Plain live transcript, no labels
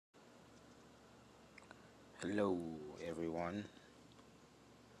Hello, everyone.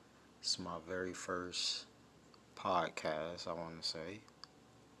 It's my very first podcast, I want to say.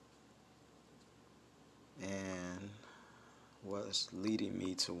 And what's leading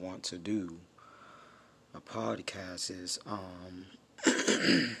me to want to do a podcast is um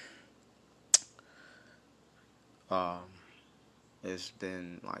it's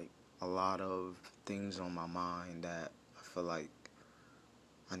been like a lot of things on my mind that I feel like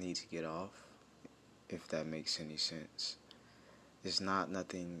I need to get off, if that makes any sense. It's not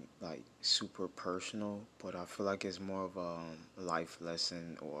nothing like super personal, but I feel like it's more of a life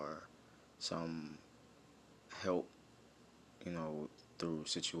lesson or some help, you know, through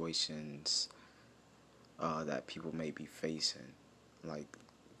situations that people may be facing, like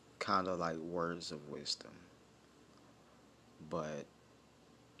kind of like words of wisdom. But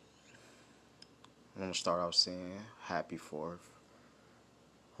I'm gonna start off saying happy Fourth.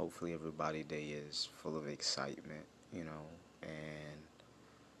 Hopefully, everybody day is full of excitement, and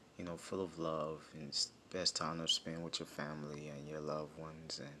full of love, and it's best time to spend with your family and your loved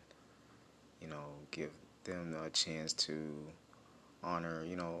ones, and give them a chance to honor,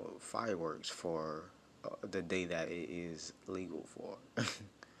 fireworks for the day that it is legal for.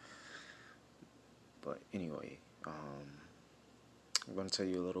 But anyway, I'm going to tell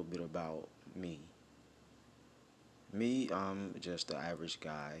you a little bit about me. Me, I'm just the average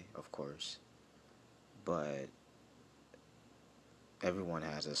guy, of course, but everyone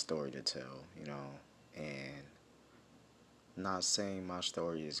has a story to tell, and not saying my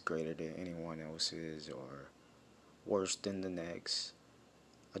story is greater than anyone else's or worse than the next.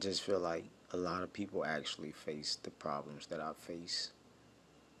 I just feel like a lot of people actually face the problems that I face.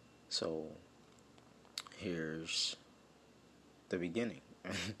 So here's the beginning.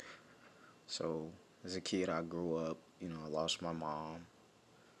 So as a kid, I grew up, I lost my mom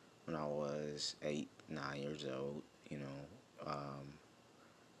when I was 8, 9 years old,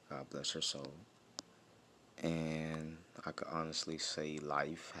 God bless her soul. And I could honestly say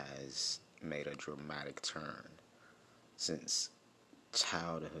life has made a dramatic turn since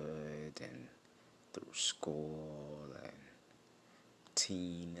childhood and through school and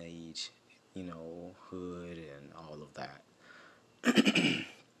teenage, hood and all of that.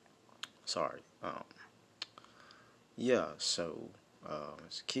 Sorry. Yeah, so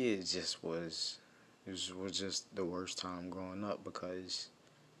as a kid, it was just the worst time growing up because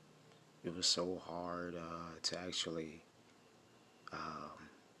it was so hard to actually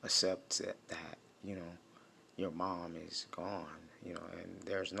accept that your mom is gone, and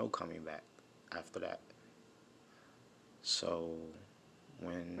there's no coming back after that. So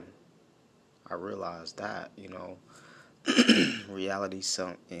when I realized that, reality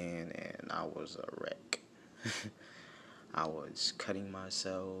sunk in and I was a wreck. I was cutting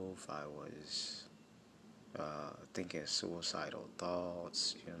myself. I was thinking suicidal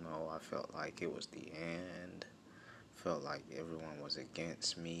thoughts. I felt like it was the end. Felt like everyone was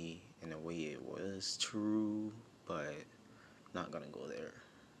against me in a way it was true, but not gonna go there.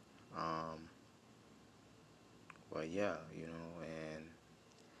 Um, but yeah, and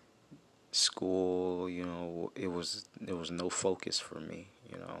school, it was no focus for me.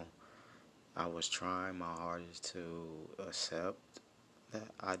 I was trying my hardest to accept that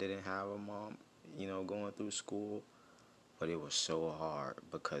I didn't have a mom, going through school, but it was so hard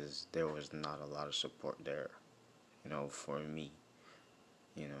because there was not a lot of support there, for me,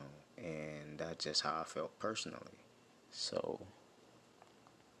 and that's just how I felt personally. So,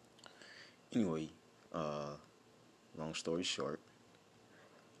 anyway, uh, long story short,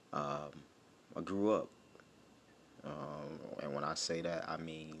 I grew up, and when I say that, I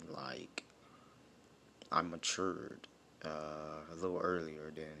mean like I matured a little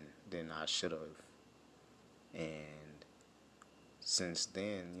earlier than I should have, and since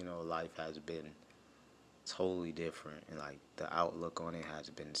then, life has been totally different, and like the outlook on it has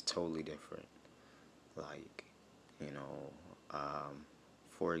been totally different. Like, you know,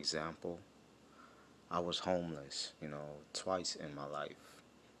 for example, I was homeless, twice in my life.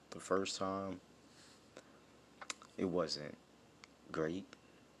 The first time, it wasn't great,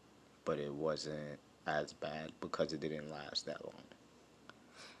 but it wasn't as bad because it didn't last that long.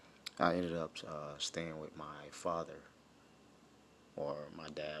 I ended up staying with my father or my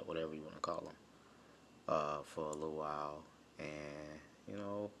dad, whatever you want to call him, for a little while. And,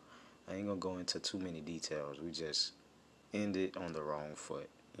 I ain't gonna go into too many details. We just ended on the wrong foot,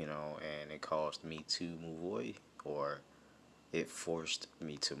 and it caused me to move away, or it forced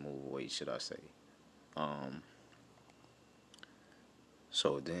me to move away, should I say. Um,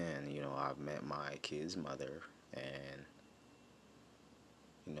 so then, I met my kid's mother, and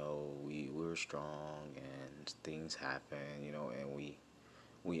we were strong and things happened, and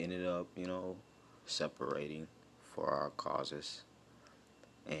we ended up, separating for our causes.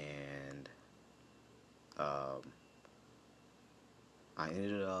 And um, I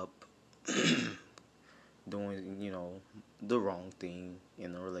ended up doing, the wrong thing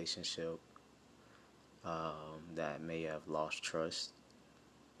in the relationship, that may have lost trust,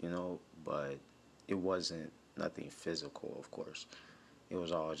 but it wasn't nothing physical, of course. It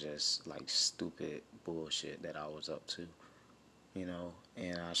was all just like stupid bullshit that I was up to,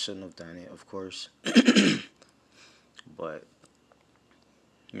 and I shouldn't have done it, of course. But,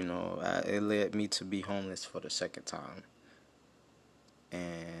 it led me to be homeless for the second time.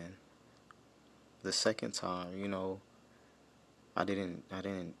 And the second time, I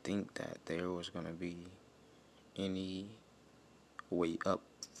didn't think that there was gonna be any way up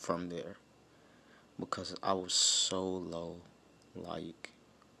from there because I was so low. Like,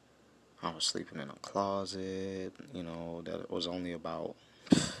 I was sleeping in a closet, that was only about,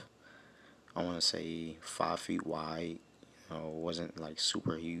 I want to say, 5 feet wide. It wasn't like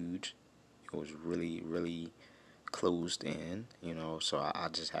super huge. It was really, really closed in, so I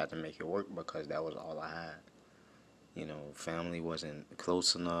just had to make it work because that was all I had. Family wasn't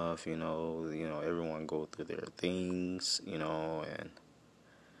close enough, everyone go through their things, and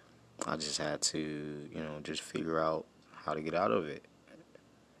I just had to, just figure out how to get out of it.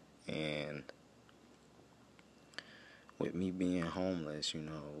 And with me being homeless,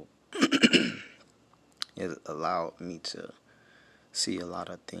 it allowed me to see a lot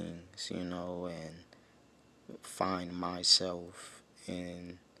of things, and find myself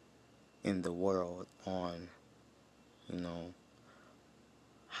in the world on, you know,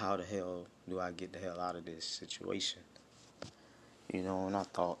 how the hell do I get the hell out of this situation? And I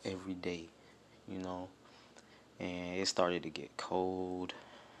thought every day, you know, and it started to get cold,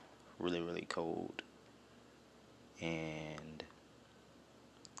 really, really cold. And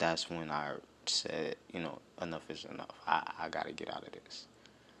that's when I said, enough is enough. I got to get out of this.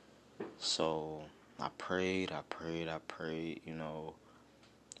 So I prayed, I prayed, I prayed,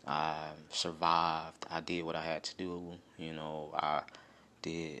 I survived. I did what I had to do. I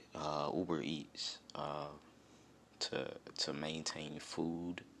did Uber Eats to maintain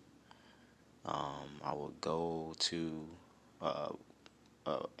food. I would go to uh,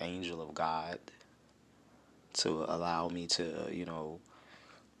 Angel of God to allow me to,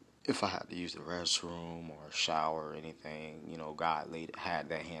 if I had to use the restroom or shower or anything, God had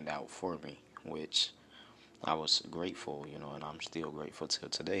that hand out for me, which I was grateful, and I'm still grateful till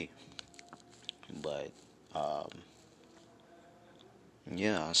today. But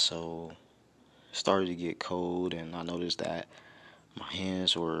yeah, so it started to get cold, and I noticed that my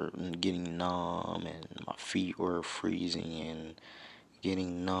hands were getting numb, and my feet were freezing and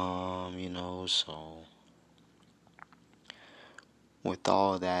getting numb, So with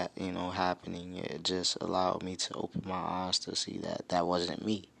all that, happening, it just allowed me to open my eyes to see that that wasn't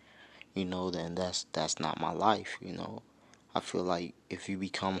me, then that's not my life, I feel like if you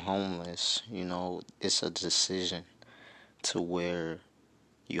become homeless, it's a decision to where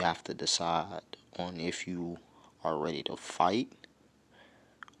you have to decide on if you are ready to fight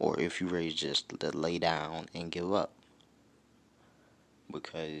or if you're ready just to lay down and give up.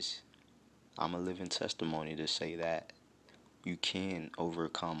 Because I'm a living testimony to say that you can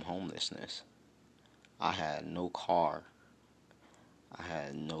overcome homelessness. I had no car, I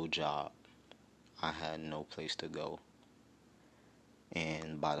had no job, I had no place to go.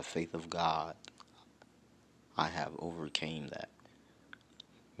 And by the faith of God, I have overcame that,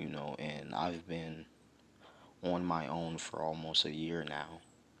 and I've been on my own for almost a year now,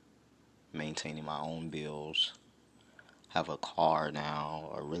 maintaining my own bills, have a car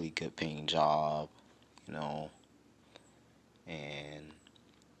now, a really good paying job, you know, and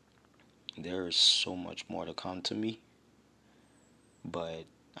there is so much more to come to me, but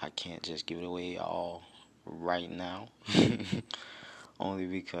I can't just give it away all right now, only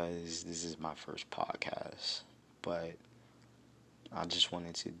because this is my first podcast. But I just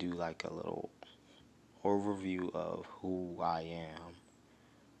wanted to do like a little overview of who I am,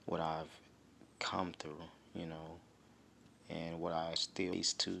 what I've come through, and what I still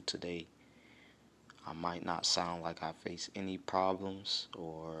face to today. I might not sound like I face any problems,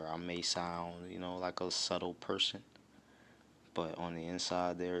 or I may sound, like a subtle person, but on the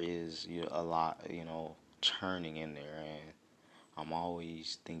inside there is a lot, churning in there, and I'm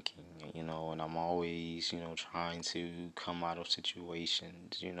always thinking, and I'm always, trying to come out of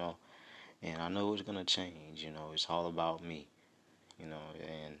situations, and I know it's gonna change, it's all about me,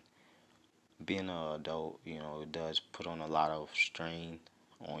 and being an adult, it does put on a lot of strain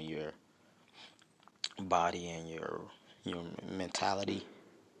on your body and your mentality.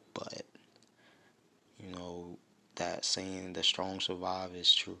 But you know that saying "the strong survive"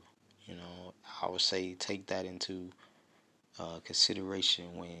 is true. You know, I would say take that into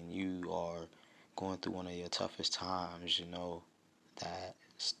consideration when you are going through one of your toughest times. You know that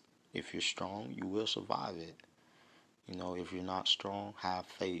if you're strong, you will survive it. You know, if you're not strong, have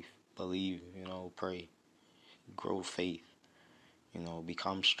faith, believe. You know, pray, grow faith. You know,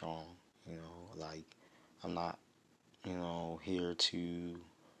 become strong. You know, like I'm not, here to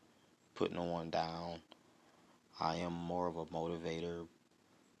put no one down. I am more of a motivator.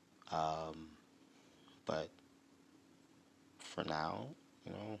 But for now,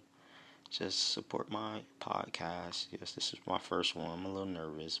 you know, just support my podcast. Yes, this is my first one. I'm a little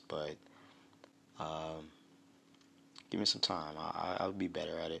nervous, but um, give me some time. I'll be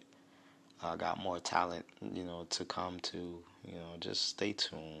better at it. I got more talent, to come to. Just stay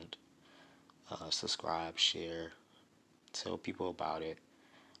tuned. Subscribe, share, tell people about it.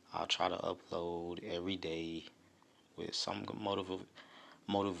 I'll try to upload every day with some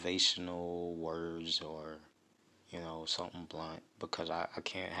motivational words or something blunt because I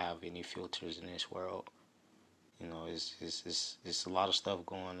can't have any filters in this world. It's a lot of stuff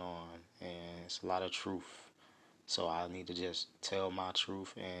going on and it's a lot of truth. So I need to just tell my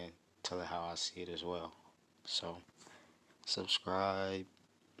truth and tell it how I see it as well. So subscribe,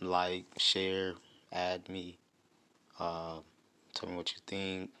 like, share, add me. Uh, Tell me what you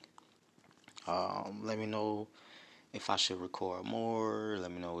think. Let me know if I should record more. Let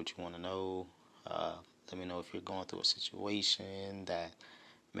me know what you want to know. Uh, Let me know if you're going through a situation that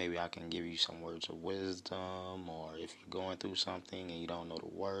maybe I can give you some words of wisdom, or if you're going through something and you don't know the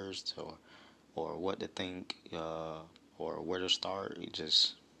words or what to think or where to start. You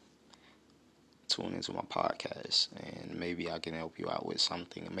just tune into my podcast and maybe I can help you out with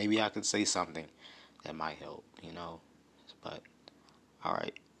something. Maybe I can say something that might help, But all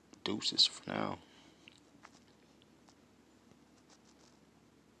right, deuces for now.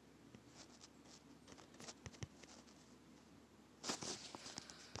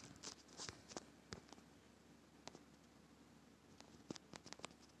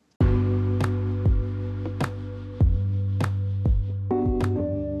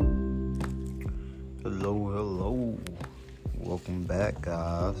 Hello. Welcome back,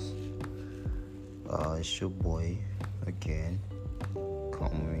 guys. It's your boy again,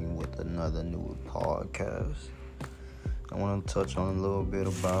 coming with another new podcast. I want to touch on a little bit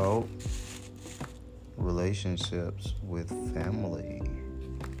about relationships with family.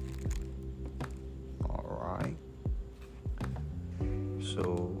 Alright.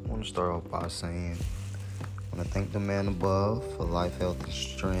 So, I want to start off by saying I want to thank the man above for life, health, and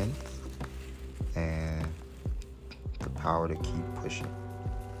strength, and the power to keep pushing.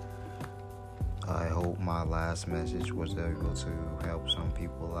 I hope my last message was able to help some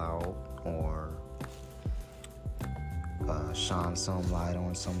people out or shine some light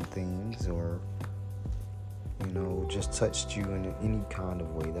on some things, or just touched you in any kind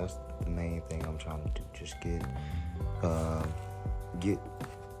of way. That's the main thing I'm trying to do. Just get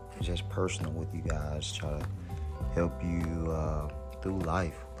just personal with you guys. Try to help you through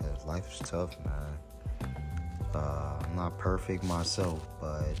life, because life is tough, man. I'm not perfect myself,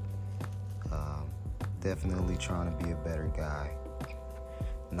 but definitely trying to be a better guy,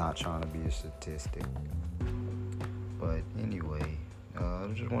 not trying to be a statistic. But anyway, I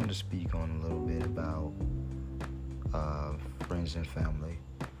just wanted to speak on a little bit about friends and family,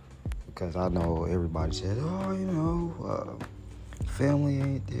 because I know everybody says, family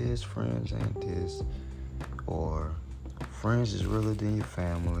ain't this, friends ain't this, or friends is realer than your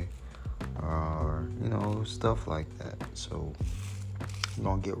family, or stuff like that. So I'm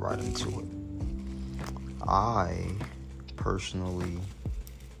gonna get right into it. I personally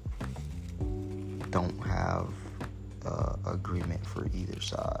don't have agreement for either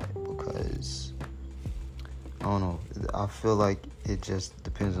side, because I don't know, I feel like it just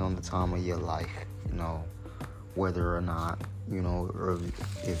depends on the time of your life, whether or not, or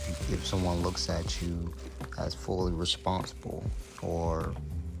if someone looks at you as fully responsible, or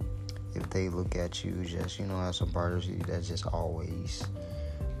if they look at you just, as some part of you that's just always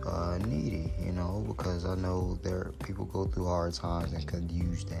needy, because I know people go through hard times and could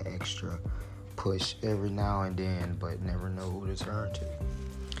use that extra push every now and then, but never know who to turn to.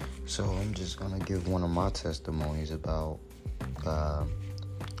 So I'm just gonna give one of my testimonies about a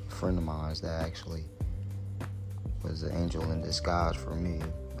friend of mine that actually was an angel in disguise for me.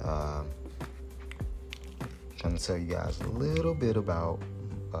 I'm gonna tell you guys a little bit about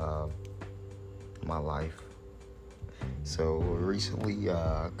my life. So recently,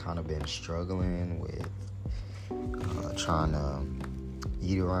 kind of been struggling with trying to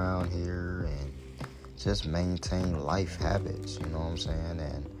eat around here and just maintain life habits. You know what I'm saying?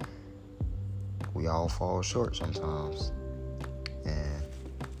 And we all fall short sometimes. And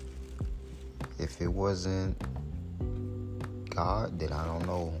if it wasn't God, then I don't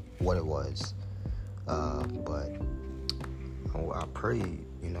know what it was. But I prayed,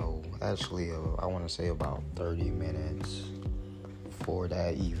 actually, I want to say about 30 minutes before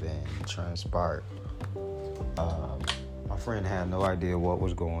that even transpired. My friend had no idea what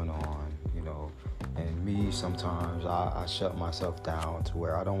was going on, and me, sometimes I shut myself down to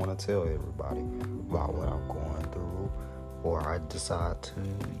where I don't want to tell everybody about what I'm going through, or I decide to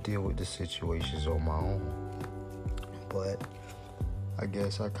deal with the situations on my own. But I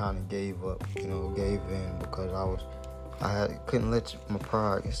guess I kind of gave up, gave in, because couldn't let my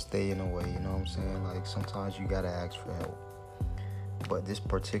pride stay in the way, you know what I'm saying? Like, sometimes you gotta ask for help. But this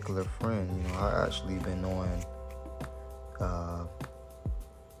particular friend, I actually been knowing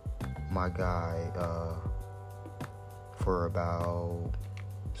my guy for about,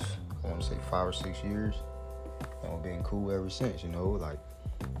 I want to say 5 or 6 years, and we've been cool ever since.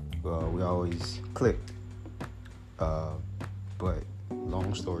 We always clicked. But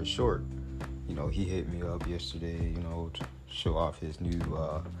long story short, he hit me up yesterday, to show off his new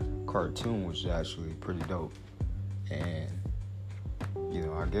cartoon, which is actually pretty dope. And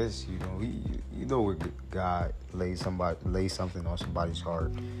I guess when God lays something on somebody's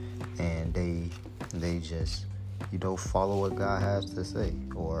heart, and they just follow what God has to say,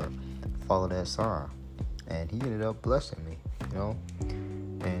 or follow that sign. And he ended up blessing me,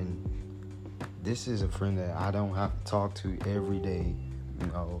 and this is a friend that I don't have to talk to every day.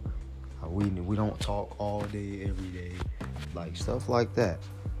 We don't talk all day every day, like stuff like that.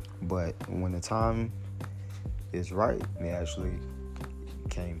 But when the time is right, he actually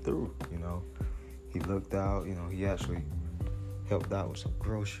came through. He looked out. He actually helped out with some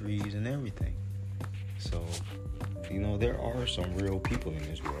groceries and everything. So there are some real people in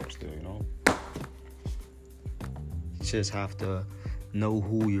this world still. You just have to know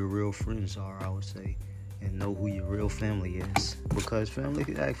who your real friends are, I would say, and know who your real family is, because family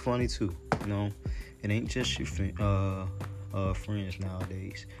can act funny too. It ain't just your friends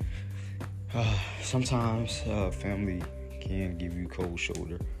nowadays. Sometimes family can give you cold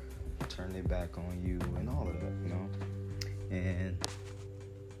shoulder, turn their back on you, and all of that, and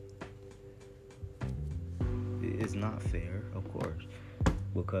it's not fair, of course,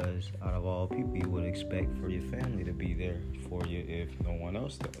 because out of all people, you would expect for your family to be there for you if no one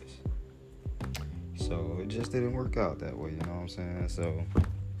else does. So it just didn't work out that way, you know what I'm saying? So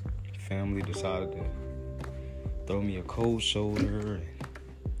family decided to throw me a cold shoulder,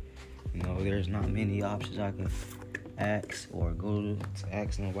 and there's not many options I can ask or go to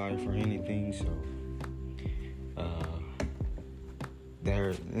ask nobody for anything. So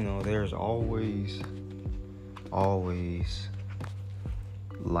there's always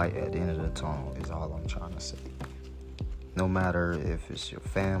light at the end of the tunnel, is all I'm trying to say. No matter if it's your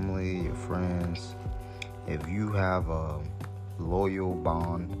family, your friends, if you have a loyal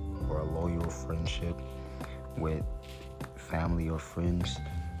bond or a loyal friendship with family or friends,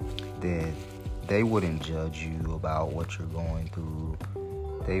 then they wouldn't judge you about what you're going through.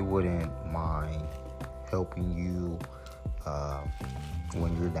 They wouldn't mind helping you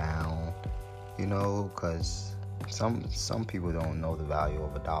when you're down, because some people don't know the value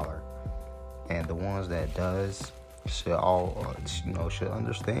of $1, and the ones that does should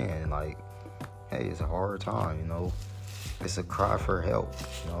understand, like, hey, it's a hard time, it's a cry for help,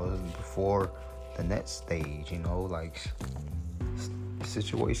 before the next stage, like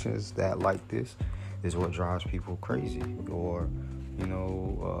situations that like this is what drives people crazy, or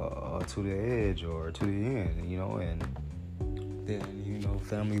to the edge, or to the end, and then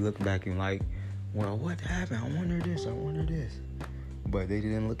family look back and like, well, what happened? I wonder this, but they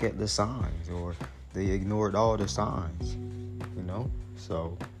didn't look at the signs, or they ignored all the signs,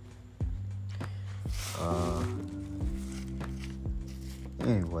 so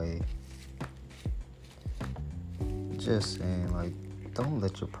anyway, just saying, like, don't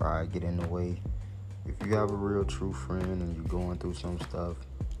let your pride get in the way. If you have a real true friend and you're going through some stuff,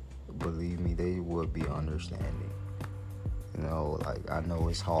 believe me, they would be understanding. Like, I know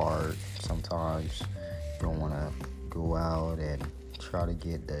it's hard sometimes. You don't want to go out and try to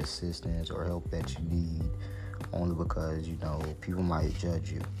get the assistance or help that you need, only because people might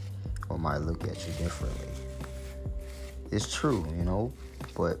judge you or might look at you differently. It's true,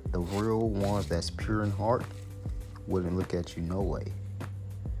 but the real ones that's pure in heart wouldn't look at you no way.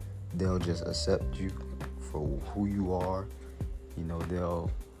 They'll just accept you for who you are.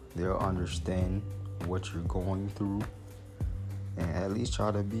 They'll understand what you're going through, and at least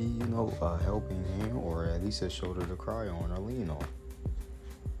try to be, a helping hand, or at least a shoulder to cry on or lean on.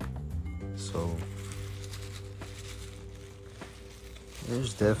 So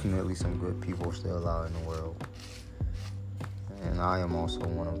there's definitely some good people still out in the world, and I am also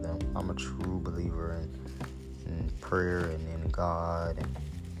one of them. I'm a true believer in prayer and in God,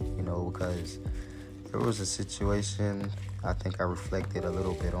 and because there was a situation, I think I reflected a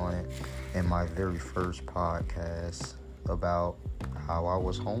little bit on it in my very first podcast about how I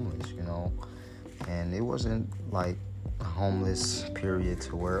was homeless, and it wasn't like a homeless period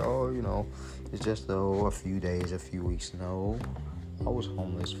to where, it's just a few days, a few weeks. No, I was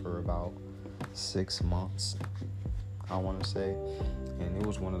homeless for about 6 months, I want to say, and it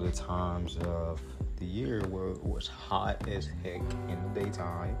was one of the times of the year where it was hot as heck in the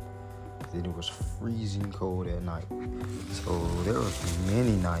daytime, then it was freezing cold at night. So there was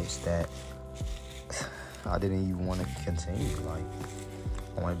many nights that I didn't even want to continue. Like,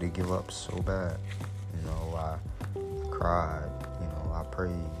 I wanted to give up so bad. I cried, I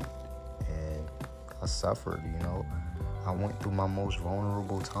prayed, and I suffered, I went through my most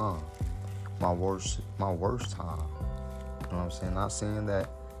vulnerable time, my worst time. You know what I'm saying? Not saying that,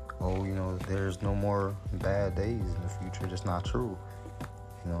 there's no more bad days in the future. That's not true.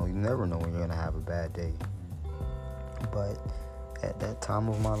 You never know when you're going to have a bad day. But at that time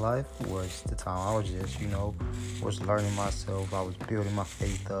of my life was the time I was just, was learning myself. I was building my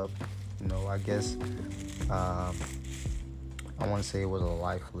faith up. I guess I want to say it was a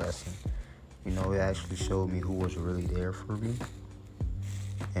life lesson. It actually showed me who was really there for me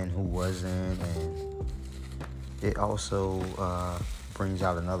and who wasn't. And it also brings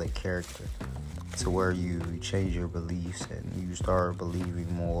out another character, to where you change your beliefs and you start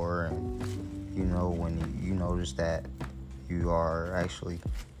believing more, and when you notice that you are actually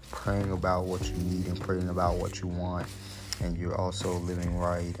praying about what you need and praying about what you want, and you're also living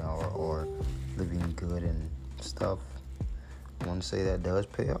right or living good and stuff. I want to say that does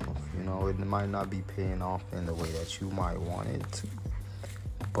pay off. It might not be paying off in the way that you might want it to,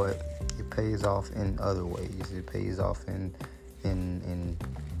 but it pays off in other ways. It pays off in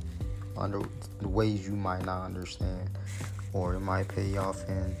under the ways you might not understand, or it might pay off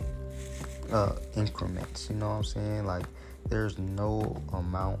in increments. You know what I'm saying? Like, there's no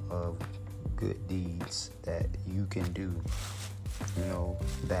amount of good deeds that you can do,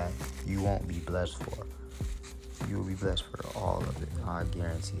 that you won't be blessed for. You will be blessed for all of it. I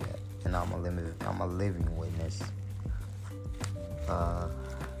guarantee that, and I'm a living witness.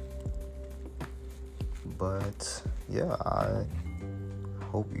 But yeah, I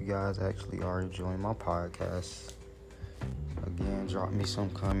hope you guys actually are enjoying my podcast. Again, drop me some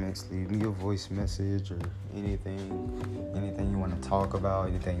comments, leave me a voice message, or anything you want to talk about,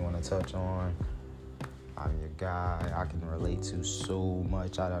 anything you want to touch on. I'm your guy. I can relate to so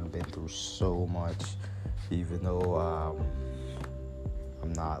much. I've been through so much, even though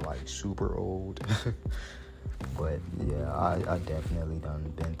I'm not like super old. But yeah, I definitely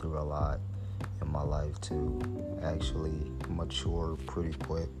been through a lot in my life to actually mature pretty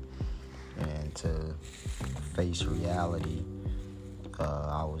quick and to face reality,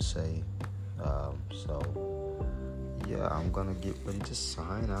 I would say. So yeah, I'm gonna get ready to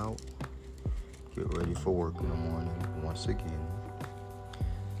sign out, get ready for work in the morning once again.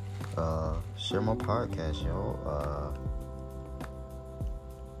 Share my podcast, y'all.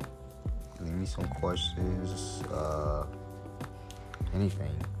 Leave me some questions,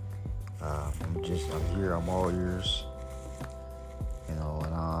 anything. I'm here, I'm all ears, and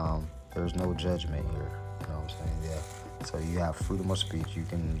there's no judgment here, you know what I'm saying? Yeah. So you have freedom of speech. You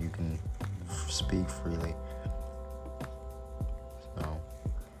can speak freely. So,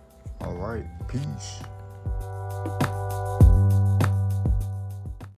 all right, peace.